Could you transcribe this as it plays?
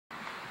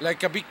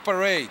like a big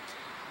parade.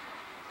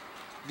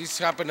 This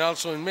happened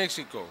also in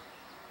Mexico.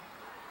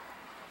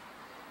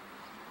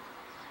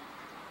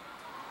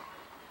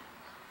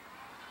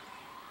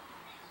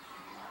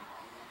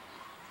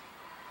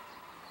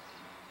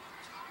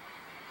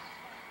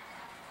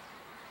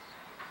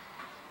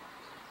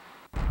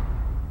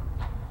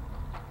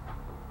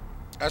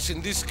 As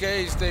in this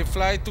case, they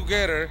fly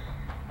together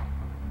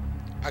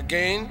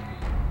again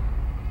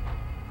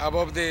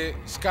above the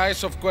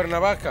skies of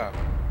Cuernavaca.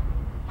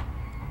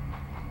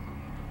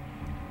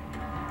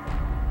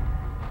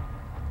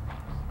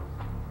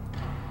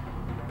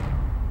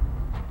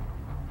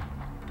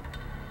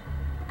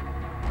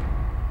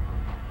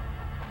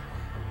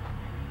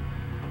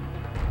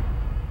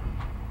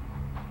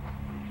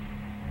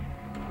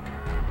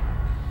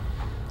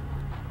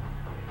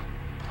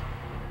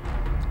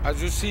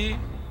 As you see,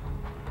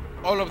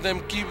 all of them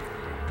keep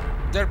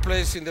their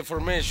place in the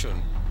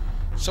formation.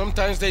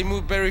 Sometimes they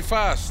move very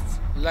fast,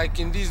 like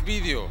in this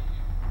video.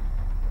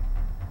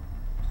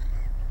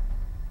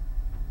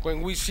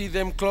 When we see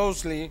them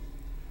closely,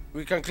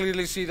 we can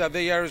clearly see that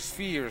they are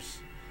spheres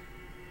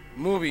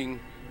moving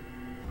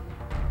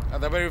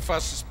at a very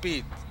fast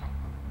speed.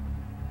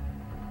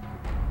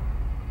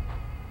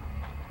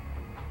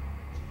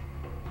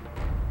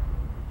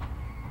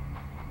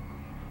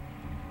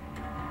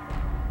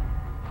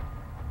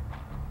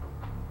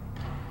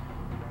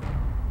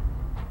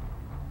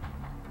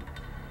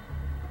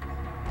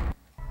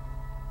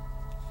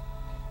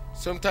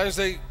 Sometimes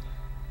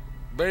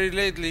very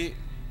lately,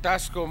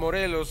 Tasco,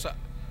 Morelos,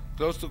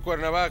 close to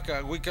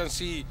Cuernavaca, we can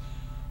see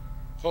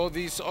how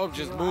these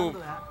objects move.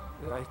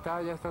 Ahí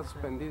está, ya está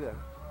suspendida.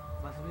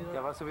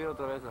 Ya va a subir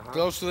otra vez. Ajá.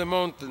 Close to the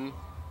mountain.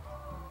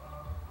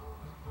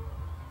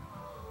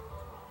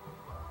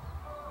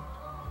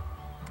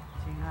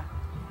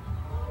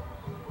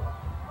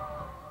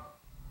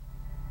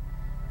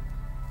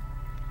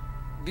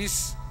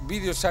 These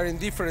videos are in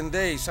different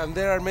days, and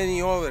there are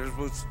many others,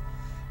 but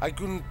I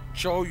couldn't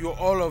show you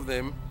all of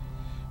them.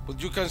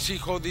 But you can see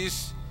how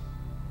these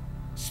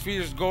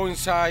spheres go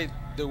inside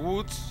the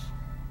woods.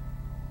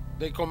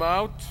 They come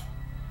out,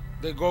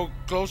 they go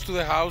close to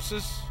the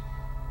houses.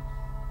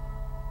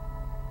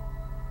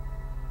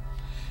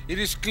 It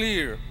is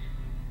clear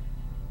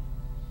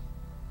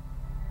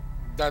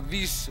that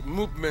these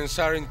movements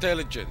are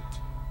intelligent.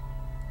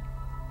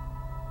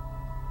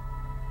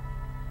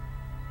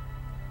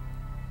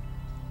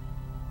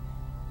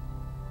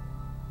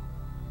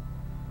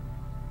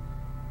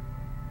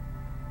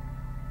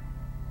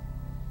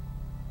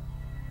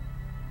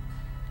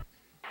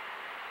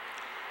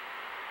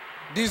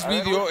 This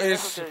video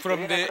is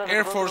from the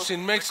Air Force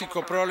in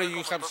Mexico. Probably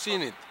you have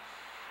seen it.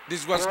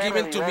 This was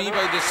given to me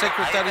by the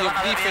Secretary of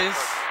Defense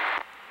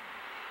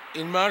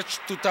in March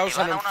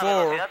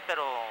 2004,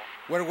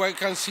 where one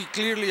can see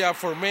clearly a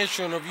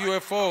formation of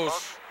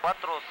UFOs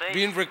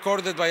being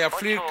recorded by a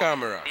FLIR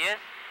camera.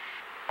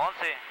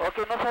 Ok,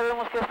 no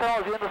sabemos qué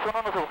estamos viendo, son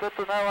unos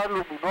objetos nada más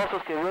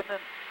luminosos que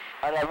vienen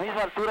a la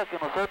misma altura que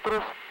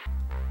nosotros.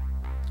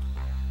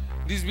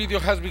 This video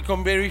has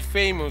become very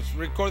famous,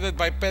 recorded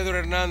by Pedro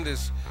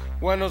Hernandez,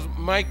 one of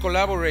my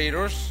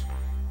collaborators.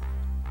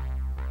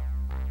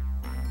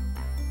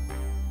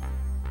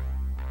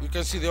 You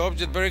can see the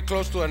object very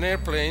close to an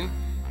airplane.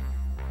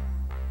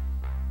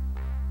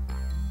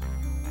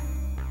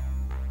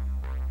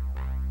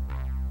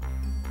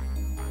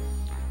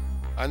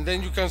 And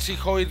then you can see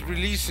how it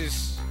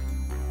releases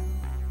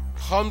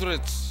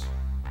hundreds,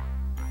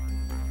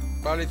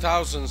 probably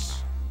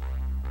thousands,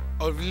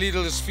 of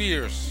little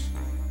spheres.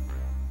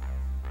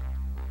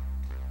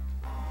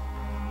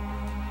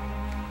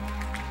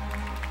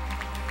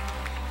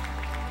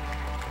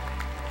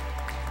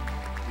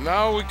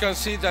 Now we can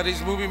see that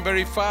it's moving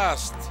very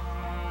fast.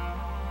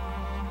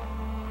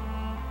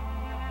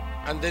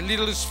 And the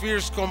little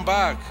spheres come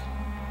back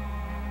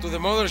to the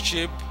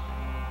mothership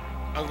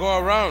and go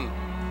around.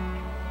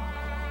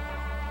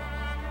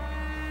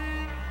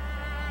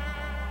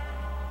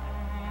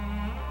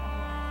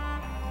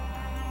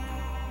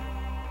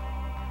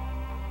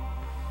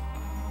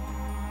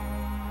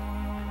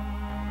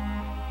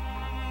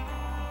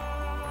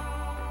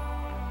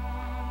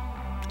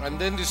 And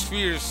then the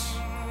spheres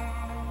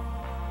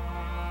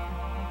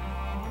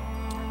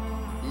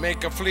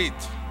make a fleet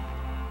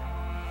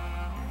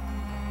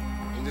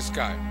in the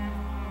sky.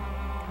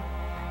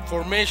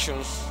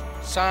 Formations,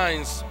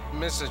 signs,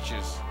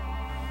 messages.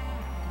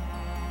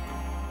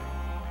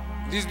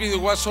 This video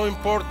was so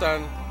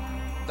important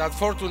that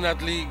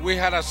fortunately we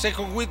had a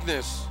second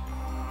witness.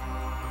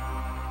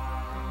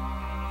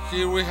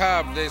 Here we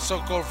have the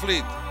so-called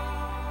fleet,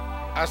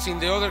 as in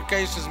the other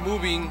cases,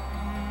 moving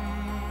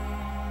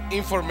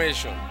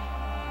information.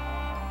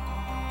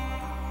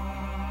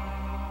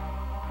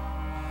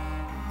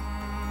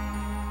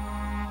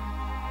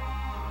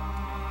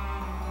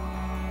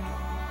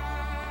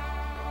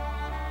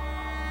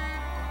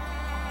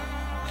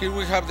 Here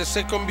we have the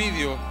second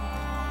video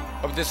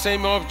of the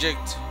same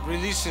object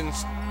releasing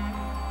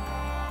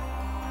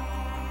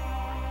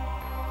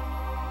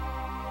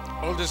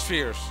all the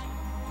spheres.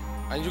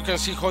 And you can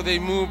see how they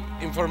move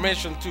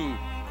information too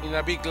in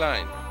a big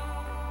line.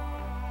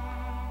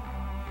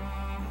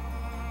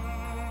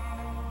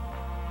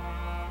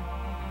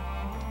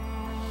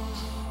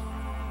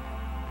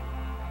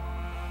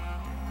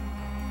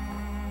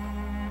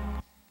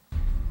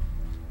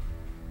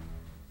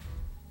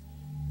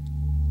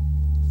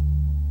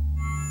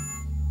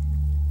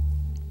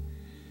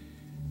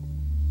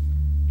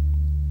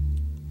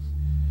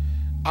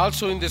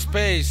 Also in the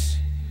space,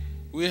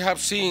 we have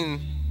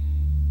seen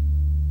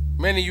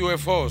many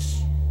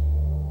UFOs.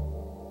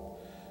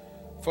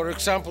 For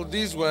example,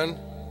 this one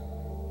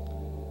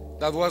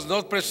that was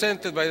not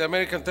presented by the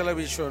American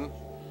television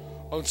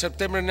on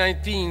September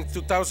 19,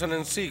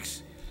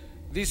 2006.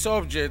 This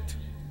object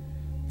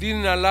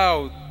didn't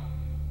allow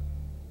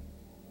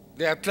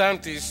the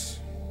Atlantis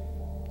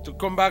to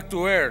come back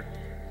to Earth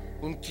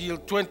until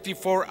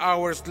 24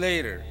 hours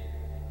later.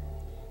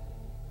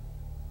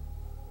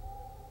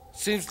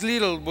 Seems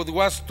little, but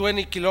was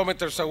 20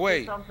 kilometers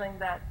away. Something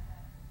that,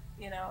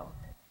 you know.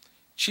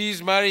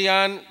 She's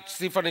Marianne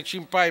Stephanie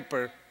Chin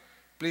Piper.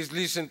 Please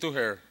listen to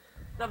her.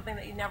 Something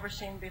that you've never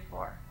seen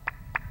before.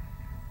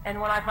 And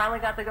when I finally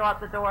got to go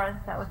out the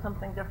door, that was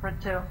something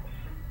different too.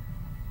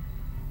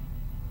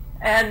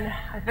 And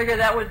I figured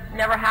that would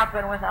never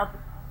happen without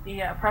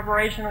the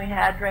preparation we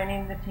had,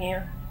 training the team.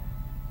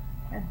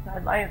 And so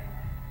I'd like.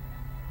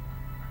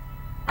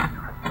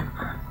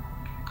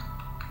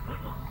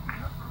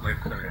 Wait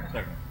a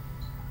second.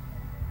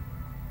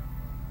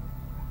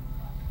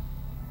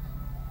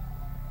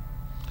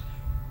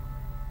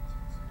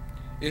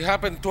 It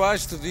happened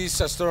twice to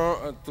this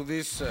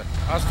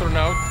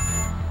astronaut.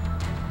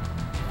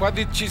 What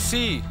did she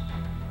see?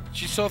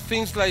 She saw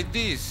things like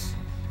this.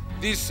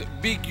 These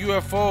big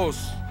UFOs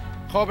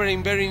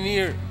hovering very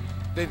near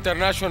the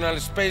International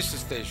Space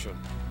Station.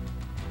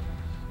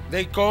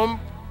 They come,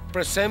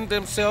 present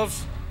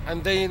themselves,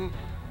 and then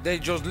they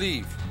just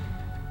leave.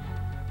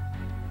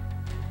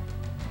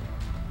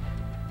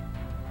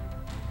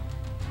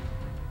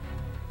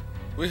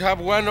 We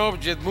have one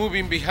object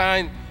moving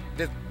behind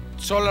the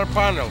solar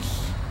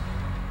panels.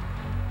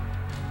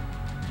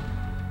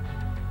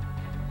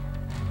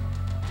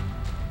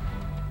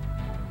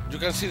 You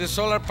can see the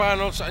solar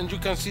panels and you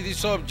can see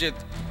this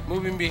object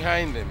moving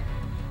behind them.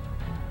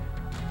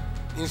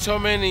 In so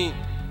many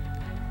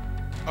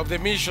of the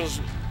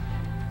missions,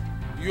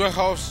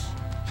 UFOs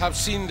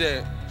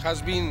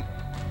has been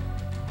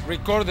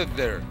recorded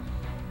there.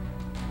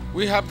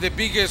 We have the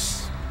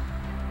biggest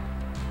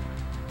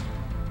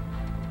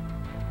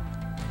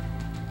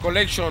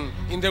collection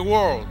in the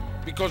world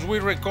because we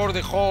record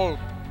the whole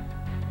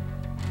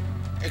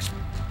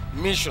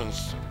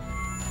missions.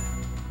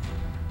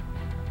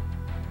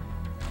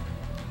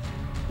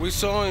 We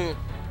saw a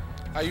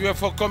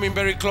UFO coming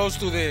very close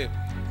to the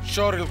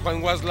shuttle when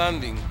it was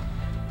landing.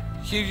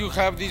 Here you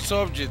have this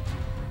object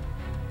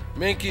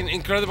making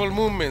incredible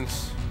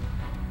movements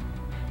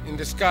in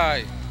the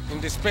sky,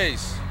 in the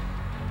space.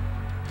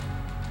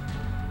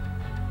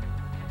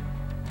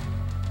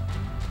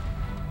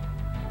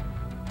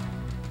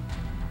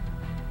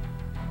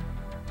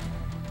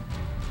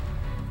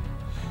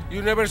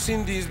 You've never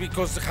seen this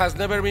because it has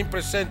never been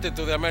presented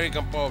to the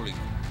American public.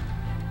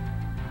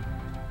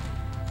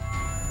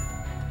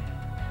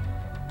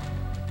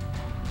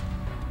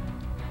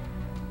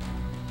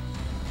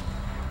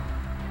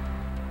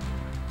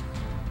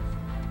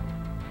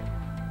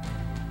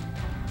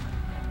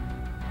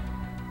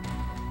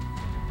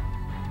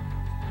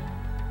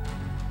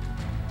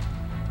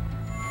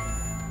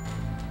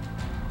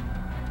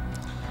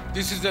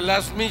 This is the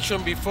last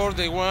mission before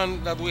the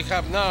one that we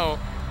have now,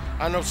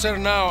 and observe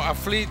now a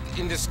fleet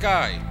in the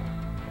sky.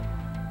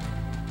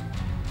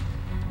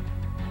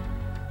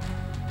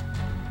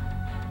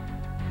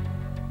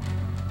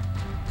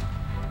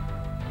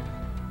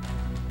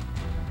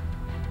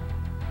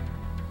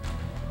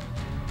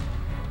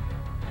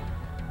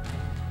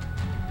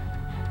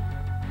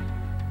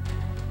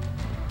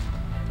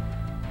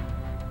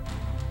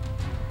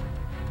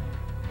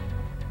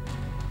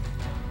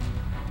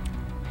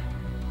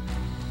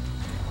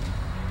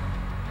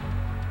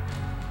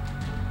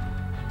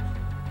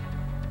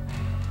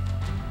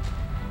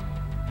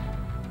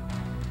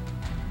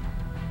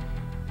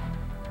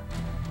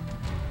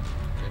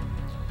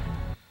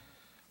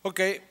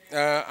 Okay,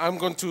 I'm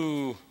going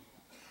to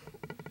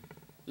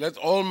let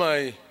all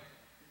my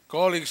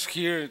colleagues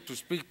here to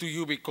speak to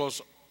you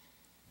because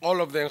all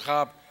of them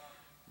have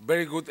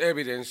very good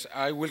evidence.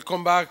 I will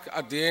come back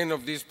at the end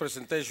of this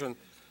presentation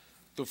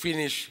to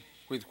finish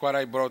with what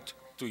I brought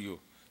to you.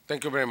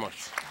 Thank you very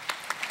much.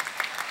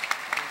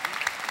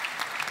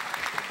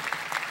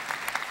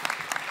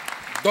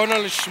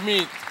 Donald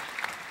Schmidt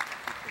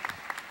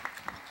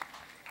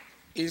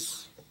is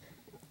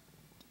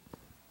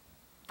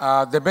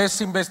the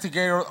best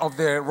investigator of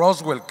the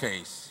Roswell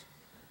case.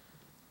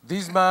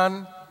 This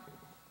man,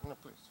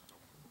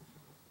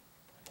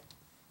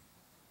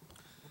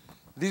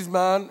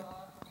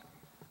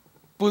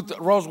 put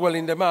Roswell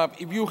in the map.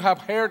 If you have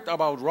heard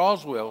about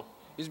Roswell,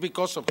 it's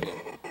because of him.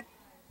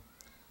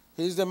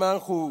 He's the man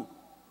who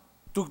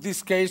took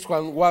this case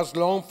when was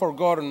long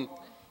forgotten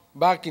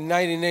back in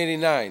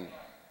 1989,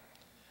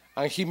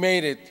 and he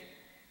made it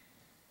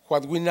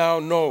what we now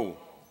know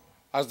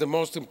as the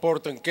most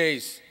important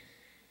case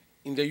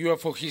in the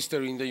UFO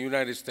history in the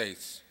United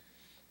States.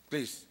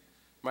 Please,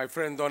 my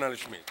friend Donald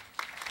Schmidt.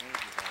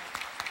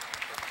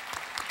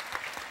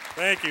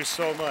 Thank you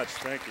so much.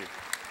 Thank you.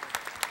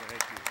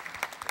 Thank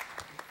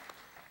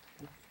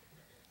you.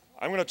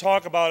 I'm going to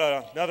talk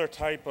about another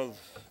type of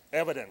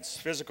evidence,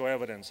 physical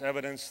evidence,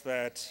 evidence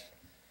that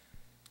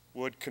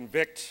would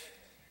convict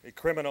a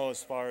criminal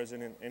as far as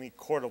in any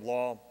court of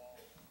law,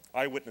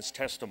 eyewitness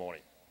testimony.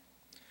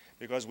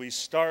 Because we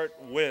start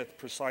with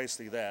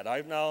precisely that.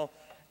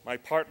 My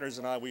partners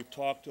and I, we've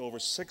talked to over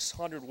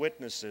 600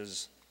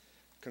 witnesses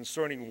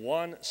concerning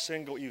one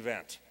single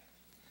event.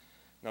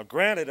 Now,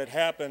 granted, it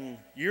happened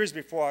years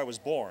before I was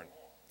born.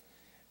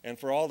 And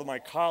for all of my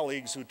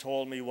colleagues who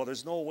told me, well,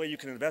 there's no way you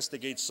can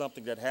investigate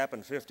something that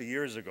happened 50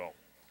 years ago.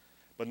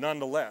 But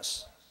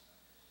nonetheless,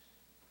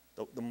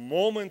 the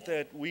moment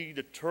that we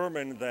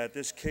determined that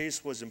this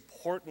case was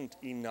important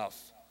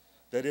enough,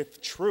 that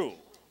if true,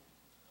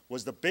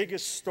 was the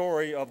biggest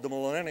story of the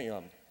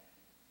millennium,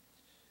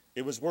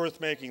 it was worth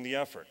making the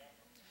effort.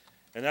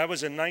 And that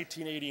was in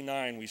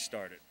 1989 we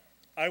started.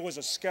 I was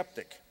a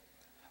skeptic.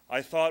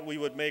 I thought we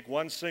would make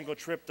one single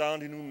trip down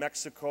to New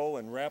Mexico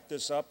and wrap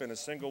this up in a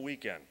single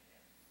weekend.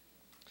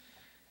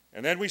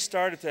 And then we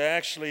started to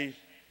actually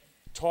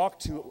talk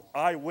to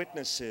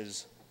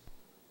eyewitnesses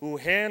who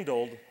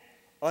handled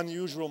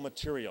unusual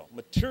material,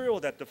 material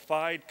that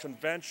defied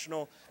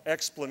conventional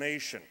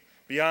explanation,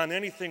 beyond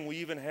anything we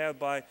even have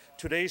by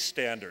today's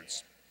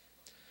standards.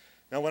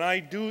 Now, when I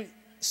do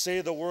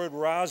say the word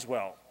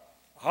Roswell,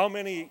 how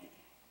many,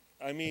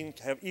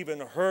 have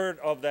even heard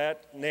of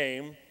that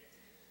name?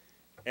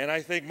 And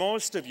I think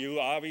most of you,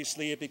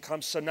 obviously, it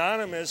becomes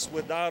synonymous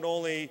with not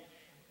only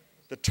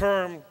the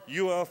term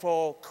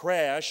UFO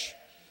crash,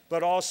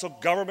 but also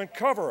government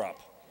cover-up.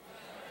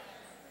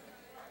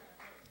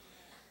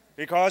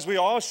 Because we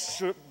all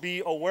should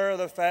be aware of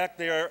the fact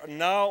there are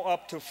now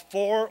up to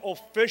 4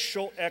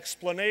 official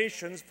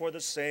explanations for the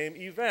same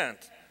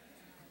event.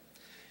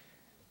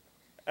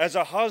 As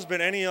a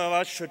husband, any of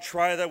us should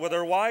try that with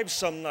our wives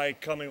some night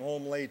coming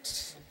home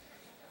late,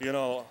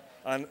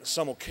 on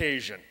some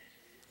occasion.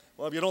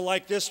 Well, if you don't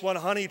like this one,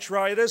 honey,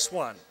 try this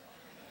one.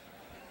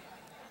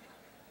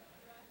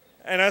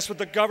 And that's what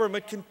the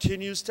government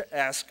continues to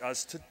ask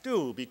us to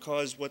do,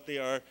 because what they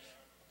are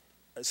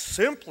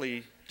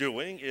simply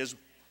doing is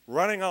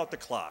running out the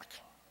clock,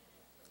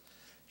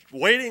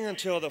 waiting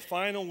until the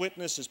final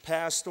witness has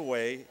passed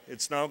away.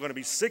 It's now going to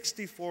be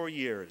 64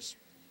 years.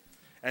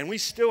 And we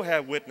still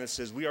have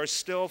witnesses. We are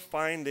still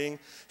finding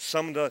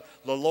some of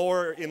the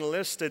lower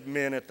enlisted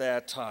men at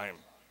that time,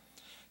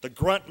 the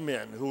grunt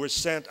men who were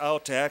sent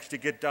out to actually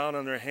get down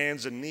on their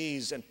hands and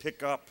knees and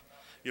pick up,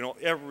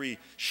 every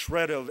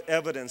shred of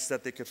evidence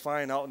that they could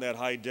find out in that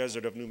high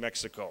desert of New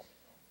Mexico.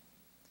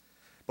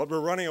 But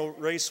we're running a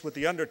race with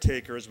the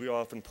undertaker, as we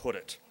often put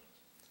it.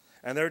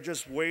 And they're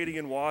just waiting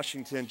in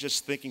Washington,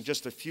 just thinking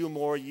just a few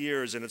more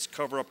years and it's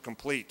cover-up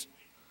complete.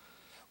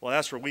 Well,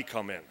 that's where we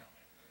come in,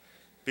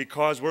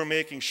 because we're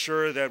making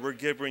sure that we're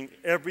giving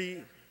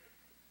every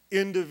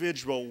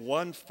individual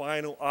one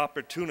final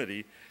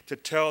opportunity to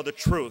tell the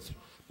truth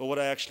about what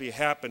actually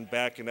happened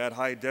back in that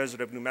high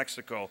desert of New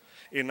Mexico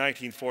in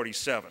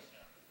 1947.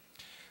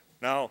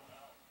 Now,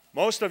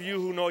 most of you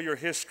who know your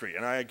history,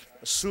 and I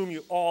assume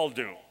you all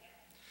do,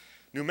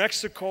 New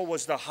Mexico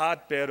was the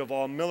hotbed of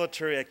all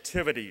military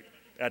activity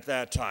at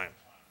that time.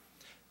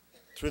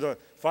 Through the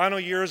final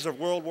years of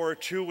World War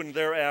II and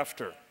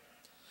thereafter,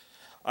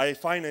 I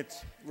find it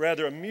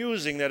rather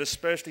amusing that,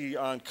 especially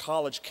on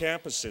college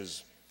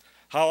campuses,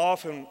 how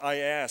often I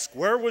ask,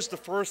 where was the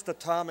first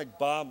atomic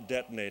bomb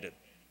detonated?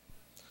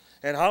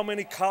 And how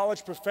many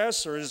college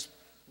professors,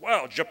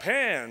 well,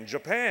 Japan.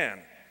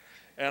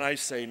 And I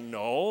say,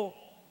 no,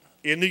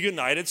 in the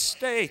United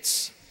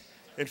States.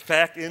 In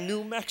fact, in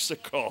New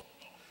Mexico.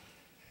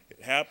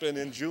 It happened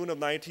in June of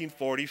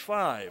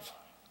 1945,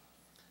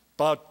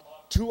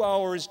 about 2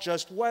 hours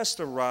just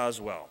west of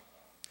Roswell.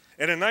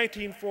 And in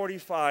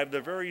 1945, the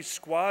very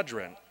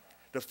squadron,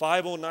 the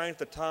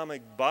 509th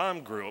Atomic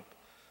Bomb Group,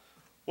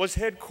 was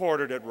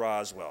headquartered at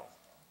Roswell.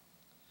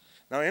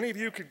 Now, any of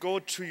you could go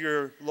to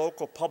your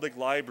local public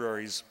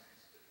libraries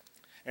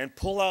and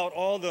pull out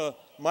all the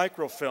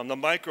microfilm, the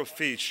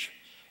microfiche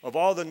of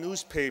all the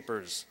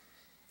newspapers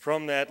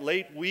from that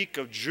late week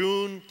of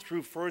June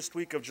through first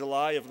week of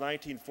July of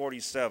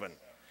 1947.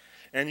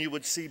 And you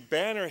would see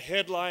banner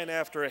headline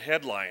after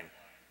headline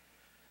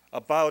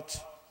about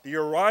the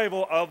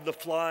arrival of the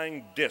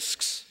flying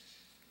discs.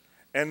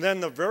 And then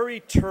the very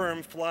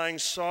term flying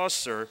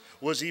saucer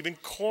was even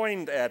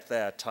coined at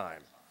that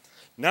time.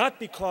 Not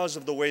because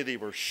of the way they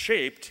were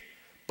shaped,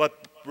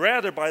 but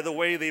rather by the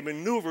way they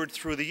maneuvered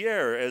through the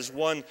air, as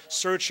one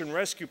search and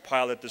rescue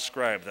pilot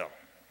described them.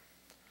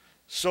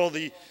 So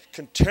the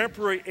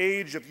contemporary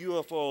age of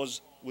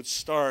UFOs would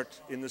start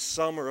in the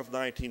summer of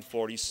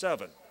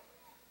 1947.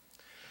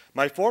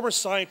 My former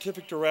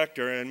scientific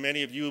director, and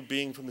many of you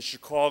being from the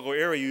Chicago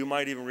area, you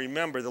might even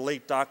remember the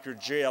late Dr.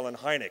 J. Allen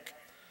Hynek,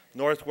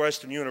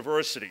 Northwestern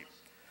University.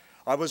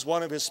 I was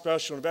one of his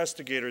special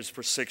investigators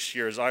for 6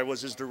 years. I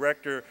was his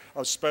director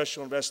of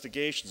special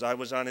investigations. I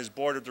was on his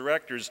board of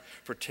directors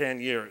for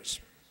 10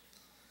 years.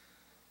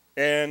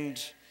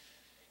 And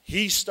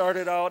he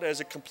started out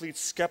as a complete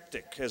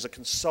skeptic, as a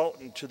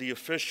consultant to the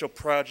official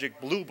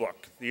Project Blue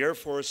Book, the Air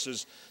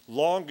Force's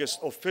longest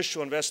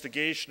official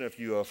investigation of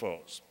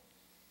UFOs.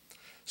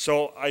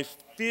 So I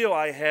feel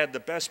I had the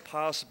best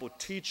possible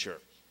teacher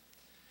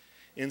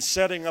in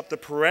setting up the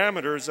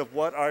parameters of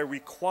what I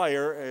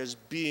require as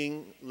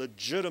being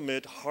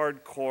legitimate,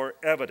 hardcore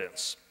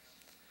evidence.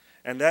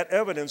 And that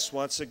evidence,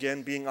 once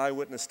again, being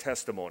eyewitness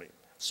testimony,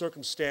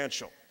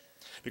 circumstantial.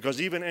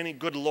 Because even any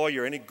good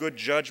lawyer, any good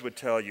judge would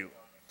tell you,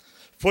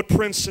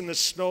 footprints in the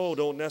snow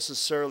don't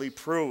necessarily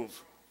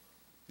prove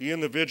the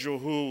individual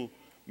who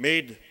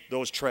made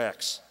those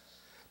tracks,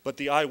 but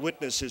the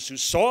eyewitnesses who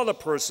saw the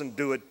person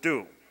do it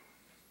do.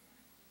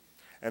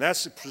 And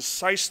that's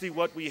precisely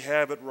what we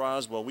have at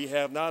Roswell. We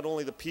have not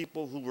only the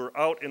people who were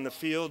out in the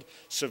field,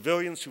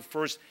 civilians who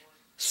first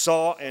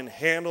saw and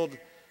handled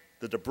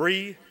the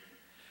debris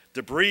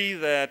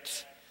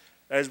that,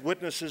 as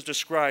witnesses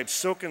described,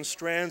 silken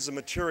strands of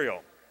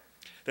material,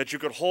 that you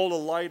could hold a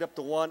light up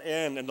to one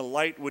end and the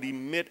light would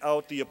emit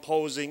out the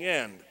opposing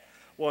end.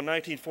 Well, in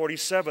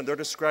 1947, they're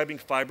describing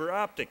fiber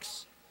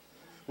optics,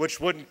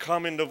 which wouldn't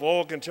come into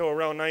vogue until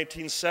around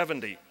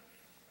 1970.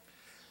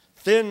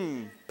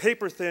 Thin,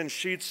 paper-thin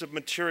sheets of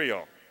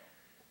material,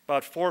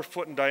 about 4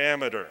 foot in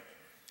diameter,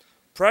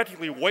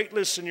 practically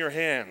weightless in your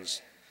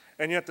hands,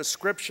 and yet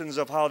descriptions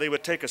of how they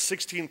would take a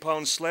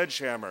 16-pound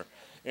sledgehammer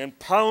and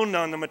pound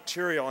on the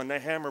material, and the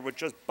hammer would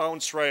just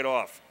bounce right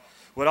off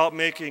without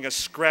making a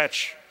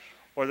scratch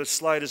or the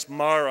slightest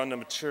mar on the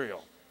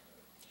material.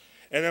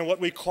 And then what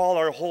we call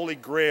our Holy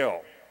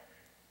Grail,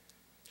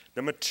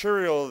 the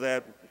material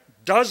that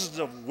dozens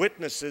of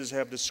witnesses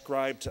have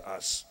described to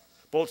us,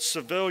 both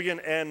civilian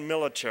and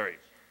military.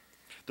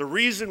 The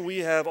reason we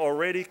have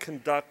already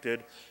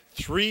conducted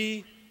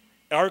 3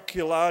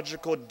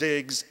 archaeological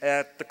digs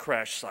at the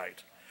crash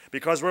site,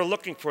 because we're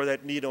looking for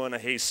that needle in a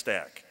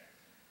haystack.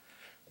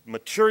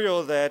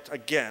 Material that,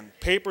 again,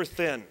 paper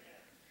thin.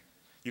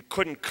 You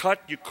couldn't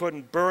cut, you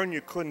couldn't burn,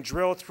 you couldn't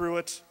drill through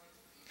it,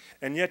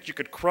 and yet you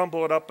could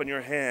crumble it up in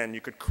your hand,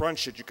 you could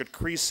crunch it, you could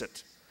crease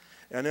it,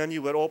 and then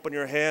you would open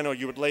your hand or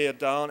you would lay it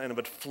down and it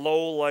would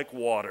flow like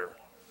water.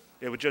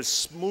 It would just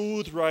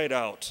smooth right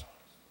out.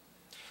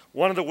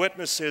 One of the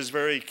witnesses,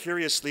 very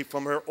curiously,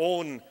 from her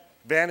own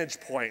vantage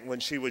point, when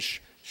she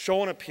was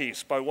shown a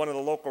piece by one of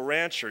the local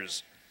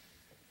ranchers,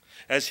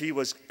 as he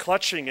was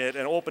clutching it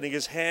and opening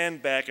his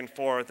hand back and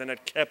forth, and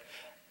it kept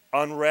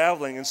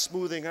unraveling and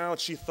smoothing out,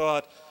 she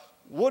thought,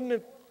 wouldn't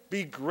it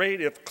be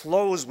great if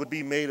clothes would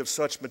be made of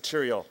such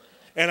material,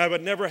 and I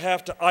would never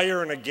have to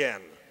iron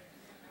again.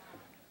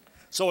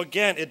 So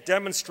again, it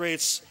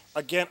demonstrates,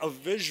 again, a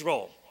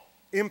visual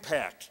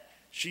impact.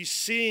 She's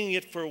seeing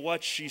it for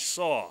what she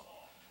saw,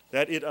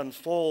 that it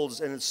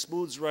unfolds and it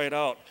smooths right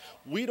out.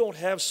 We don't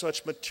have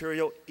such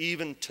material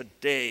even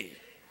today.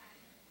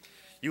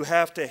 You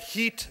have to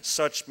heat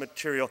such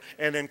material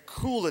and then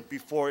cool it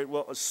before it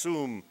will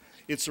assume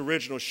its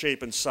original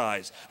shape and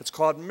size. It's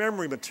called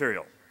memory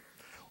material.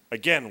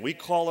 Again, we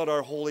call it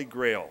our Holy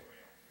Grail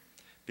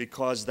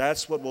because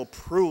that's what will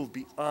prove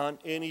beyond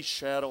any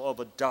shadow of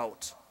a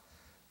doubt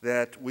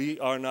that we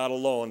are not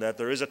alone, that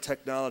there is a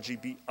technology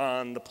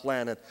beyond the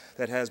planet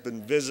that has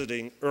been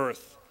visiting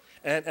Earth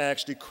and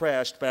actually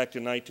crashed back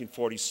in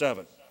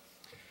 1947.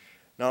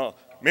 Now,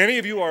 many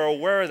of you are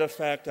aware of the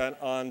fact that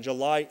on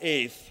July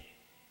 8th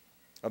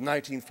of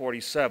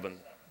 1947,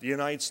 the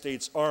United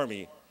States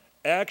Army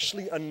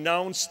actually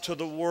announced to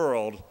the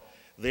world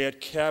they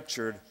had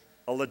captured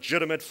a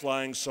legitimate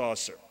flying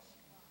saucer.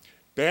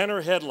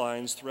 Banner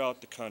headlines throughout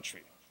the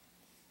country.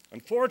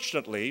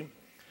 Unfortunately,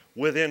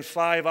 within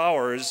 5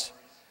 hours,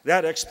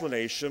 that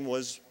explanation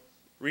was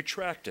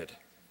retracted.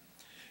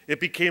 It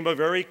became a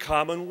very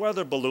common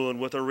weather balloon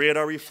with a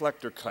radar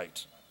reflector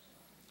kite.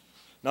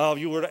 Now, if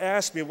you were to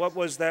ask me what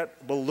was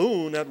that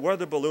balloon, that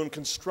weather balloon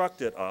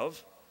constructed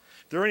of,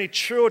 if there are any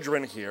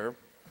children here,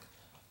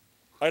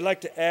 I'd like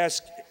to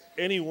ask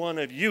any one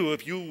of you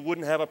if you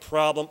wouldn't have a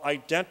problem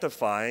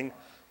identifying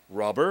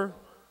rubber,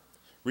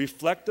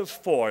 reflective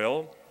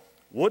foil,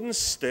 wooden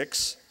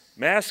sticks,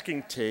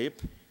 masking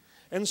tape,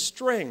 and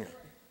string.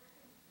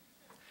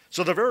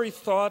 So the very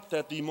thought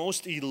that the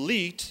most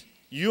elite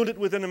unit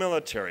within the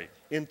military,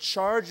 in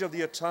charge of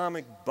the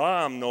atomic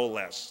bomb no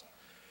less,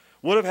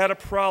 would have had a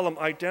problem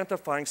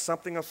identifying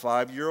something a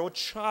 5-year-old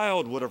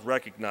child would have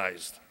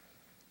recognized.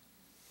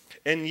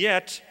 And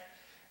yet,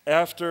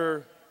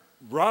 after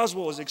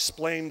Roswell was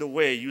explained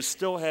away, you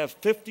still have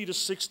 50 to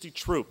 60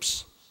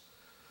 troops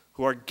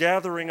who are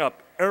gathering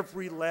up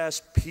every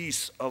last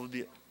piece of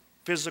the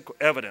physical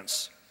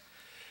evidence.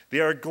 They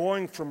are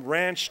going from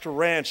ranch to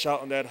ranch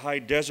out in that high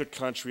desert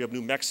country of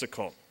New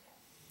Mexico.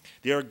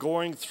 They are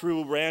going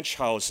through ranch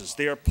houses.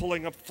 They are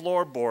pulling up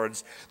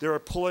floorboards. They are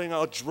pulling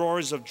out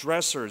drawers of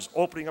dressers,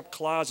 opening up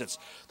closets.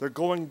 They're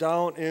going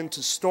down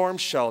into storm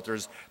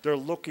shelters. They're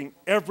looking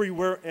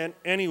everywhere and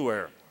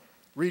anywhere,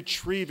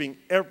 retrieving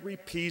every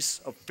piece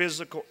of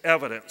physical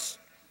evidence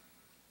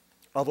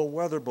of a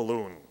weather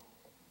balloon.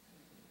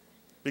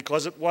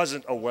 Because it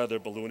wasn't a weather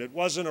balloon. It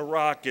wasn't a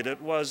rocket.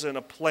 It wasn't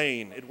a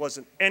plane. It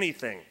wasn't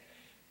anything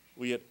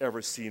we had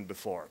ever seen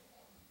before.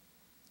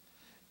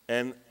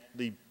 And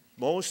the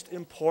most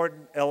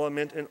important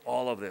element in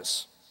all of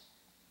this,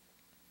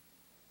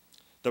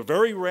 the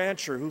very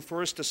rancher who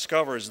first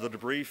discovers the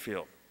debris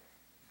field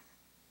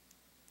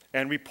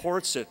and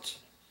reports it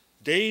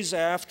days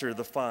after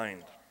the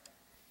find.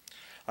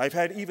 I've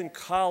had even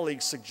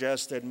colleagues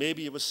suggest that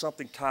maybe it was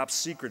something top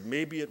secret,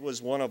 maybe it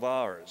was one of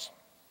ours.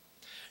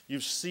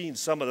 You've seen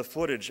some of the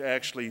footage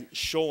actually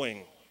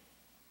showing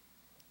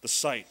the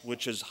site,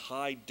 which is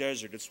high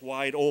desert. It's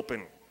wide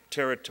open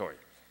territory.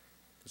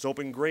 It's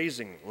open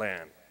grazing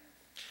land.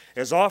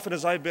 As often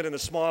as I've been in a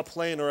small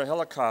plane or a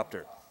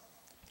helicopter,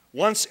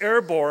 once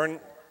airborne,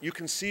 you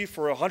can see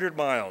for 100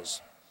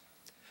 miles.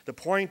 The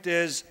point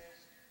is,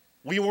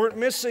 we weren't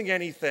missing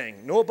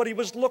anything. Nobody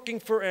was looking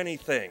for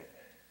anything.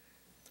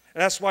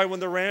 And that's why when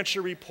the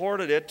rancher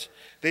reported it,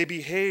 they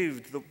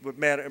behaved the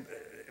manner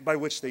by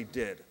which they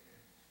did.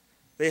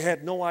 They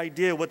had no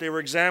idea what they were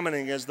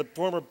examining. As the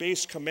former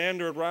base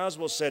commander at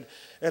Roswell said,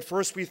 at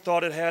first we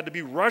thought it had to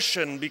be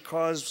Russian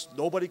because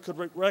nobody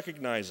could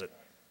recognize it.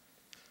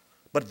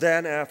 But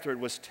then after it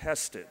was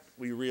tested,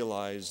 we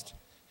realized,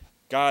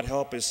 God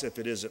help us if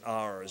it isn't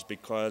ours,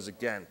 because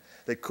again,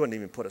 they couldn't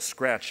even put a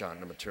scratch on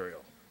the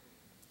material.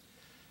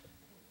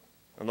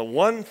 And the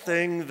one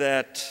thing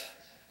that,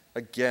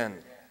 again,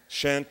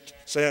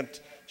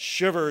 sent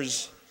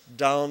shivers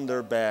down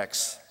their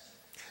backs,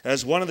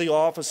 as one of the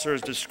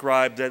officers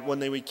described, that when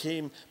they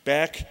came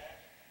back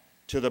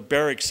to the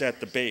barracks at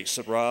the base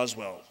at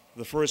Roswell,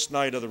 the first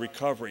night of the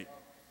recovery,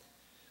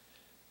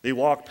 they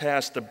walked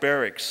past the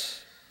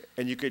barracks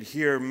and you could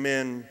hear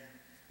men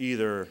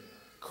either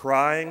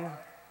crying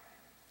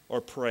or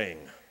praying.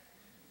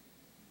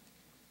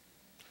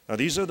 Now,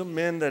 these are the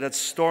men that had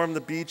stormed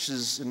the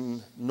beaches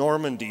in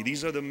Normandy.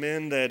 These are the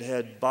men that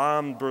had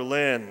bombed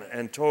Berlin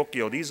and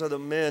Tokyo. These are the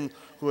men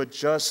who had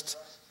just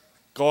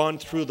gone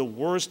through the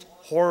worst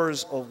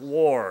horrors of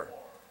war.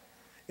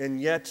 And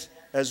yet,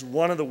 as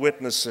one of the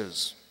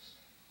witnesses,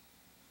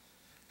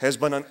 has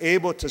been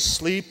unable to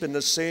sleep in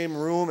the same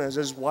room as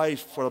his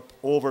wife for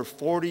over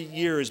 40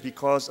 years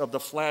because of the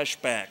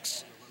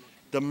flashbacks,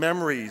 the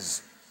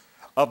memories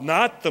of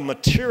not the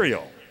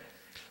material,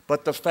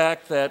 but the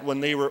fact that when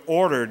they were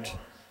ordered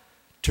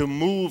to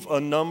move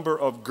a number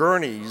of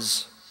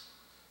gurneys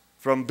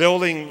from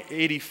Building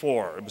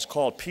 84, it was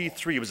called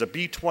P3, it was a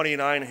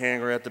B-29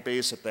 hangar at the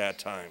base at that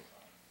time,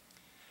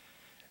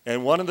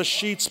 and one of the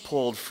sheets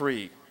pulled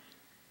free,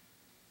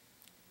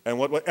 and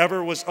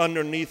whatever was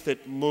underneath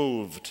it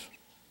moved.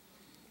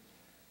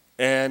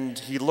 And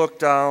he looked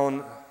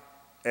down,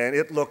 and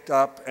it looked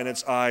up, and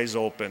its eyes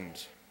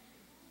opened.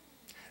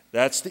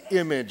 That's the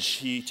image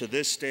to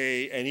this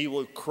day, and he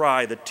will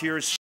cry, the tears